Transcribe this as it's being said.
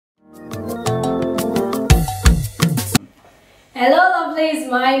lovelies,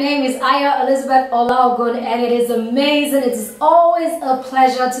 my name is Aya Elizabeth Olaogun and it is amazing. It is always a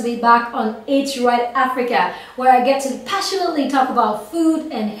pleasure to be back on Eat Right Africa, where I get to passionately talk about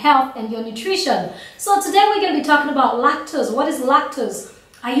food and health and your nutrition. So today we're going to be talking about lactose. What is lactose?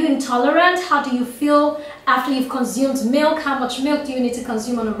 Are you intolerant? How do you feel after you've consumed milk? How much milk do you need to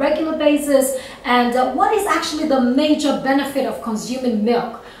consume on a regular basis? And what is actually the major benefit of consuming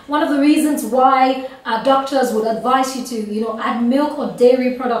milk? One of the reasons why doctors would advise you to, add milk or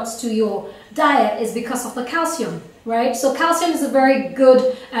dairy products to your diet is because of the calcium, right? So calcium is a very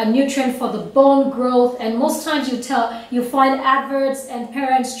good nutrient for the bone growth, and most times you find adverts and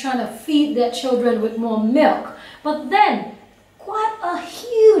parents trying to feed their children with more milk. But then quite a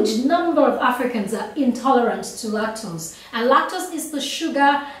huge number of Africans are intolerant to lactose, and lactose is the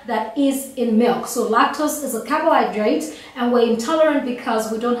sugar that is in milk. So lactose is a carbohydrate, and we're intolerant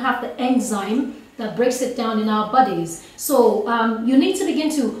because we don't have the enzyme that breaks it down in our bodies. So you need to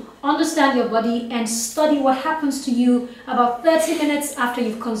begin to understand your body and study what happens to you about 30 minutes after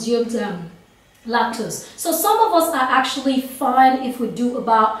you've consumed lactose. So some of us are actually fine if we do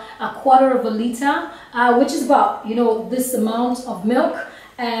about a quarter of a liter, which is about this amount of milk,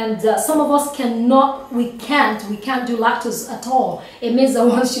 and some of us we can't do lactose at all. It means that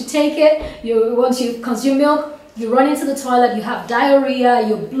once you take it, once you consume milk, you run into the toilet, you have diarrhea,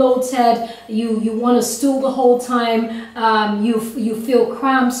 you're bloated, you want to stool the whole time, you feel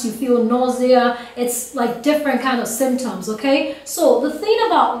cramps, you feel nausea. It's like different kind of symptoms, okay? So the thing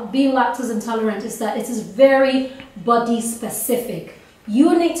about being lactose intolerant is that it is very body specific.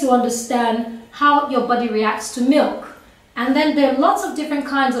 You need to understand how your body reacts to milk. And then there are lots of different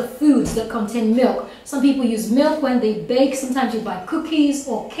kinds of foods that contain milk. Some people use milk when they bake. Sometimes you buy cookies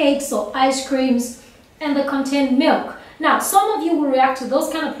or cakes or ice creams, and they contain milk. Now, some of you will react to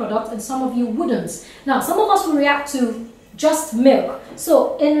those kind of products and some of you wouldn't. Now, some of us will react to just milk.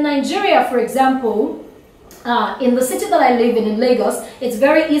 So in Nigeria, for example, in the city that I live in Lagos, it's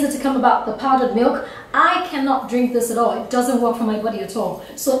very easy to come about the powdered milk. I cannot drink this at all. It doesn't work for my body at all.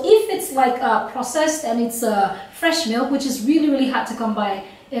 So if it's like processed and it's fresh milk, which is really, really hard to come by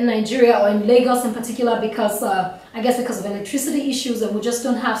in Nigeria or in Lagos in particular, because I guess because of electricity issues, and we just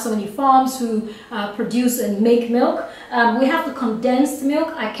don't have so many farms who produce and make milk. We have the condensed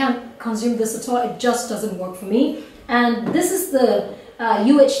milk. I can't consume this at all. It just doesn't work for me. And this is the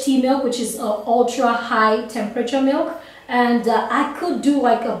UHT milk, which is ultra high temperature milk. And I could do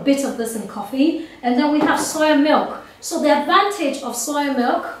like a bit of this in coffee. And then we have soya milk. So the advantage of soya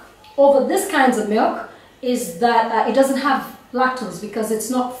milk over this kinds of milk is that it doesn't have lactose, because it's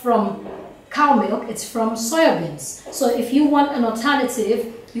not from cow milk, it's from soybeans. So if you want an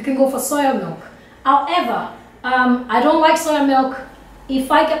alternative, you can go for soya milk. However, I don't like soya milk if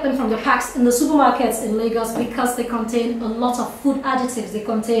I get them from the packs in the supermarkets in Lagos, because they contain a lot of food additives. They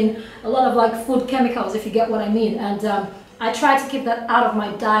contain a lot of like food chemicals, if you get what I mean. And I try to keep that out of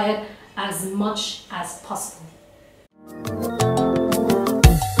my diet as much as possible.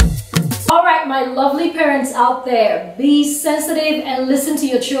 Alright, my lovely parents out there, be sensitive and listen to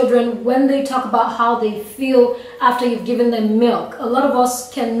your children when they talk about how they feel after you've given them milk. A lot of us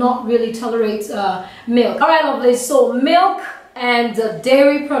cannot really tolerate milk. Alright, lovely, so milk and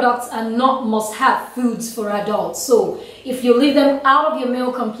dairy products are not must-have foods for adults. So if you leave them out of your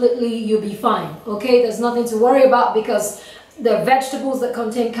meal completely, you'll be fine, okay? There's nothing to worry about, because there are vegetables that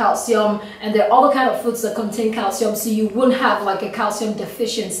contain calcium, and there are other kind of foods that contain calcium, so you wouldn't have like a calcium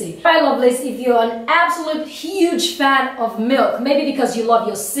deficiency. Alright, lovelies, if you're an absolute huge fan of milk, maybe because you love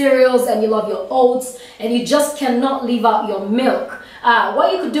your cereals and you love your oats and you just cannot leave out your milk,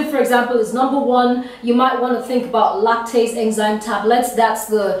 what you could do, for example, is number one, you might want to think about lactase enzyme tablets. That's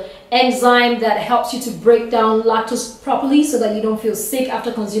the enzyme that helps you to break down lactose properly so that you don't feel sick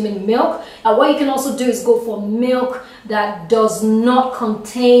after consuming milk. What you can also do is go for milk that does not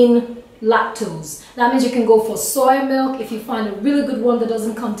contain lactose. That means you can go for soy milk if you find a really good one that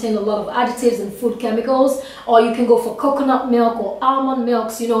doesn't contain a lot of additives and food chemicals, or you can go for coconut milk or almond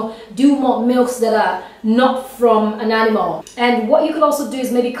milks. Do more milks that are not from an animal. And what you could also do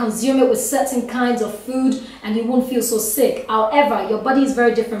is maybe consume it with certain kinds of food, and you won't feel so sick. However, your body is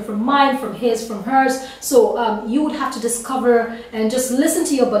very different from mine, from his, from hers. So you would have to discover and just listen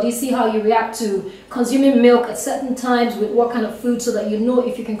to your body, see how you react to consuming milk at certain times with what kind of food, so that you know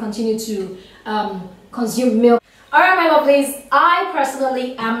if you can continue to consume milk. Alright, my lovelies, I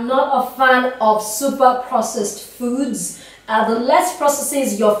personally am not a fan of super processed foods. The less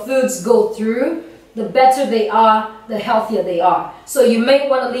processes your foods go through, the better they are, the healthier they are. So you may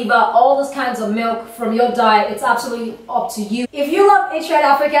want to leave out all those kinds of milk from your diet. It's absolutely up to you. If you love Eat Right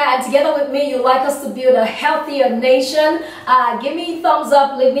Africa and together with me you'd like us to build a healthier nation, give me a thumbs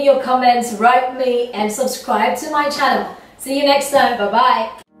up, leave me your comments, write me, and subscribe to my channel. See you next time. Bye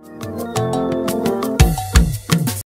bye.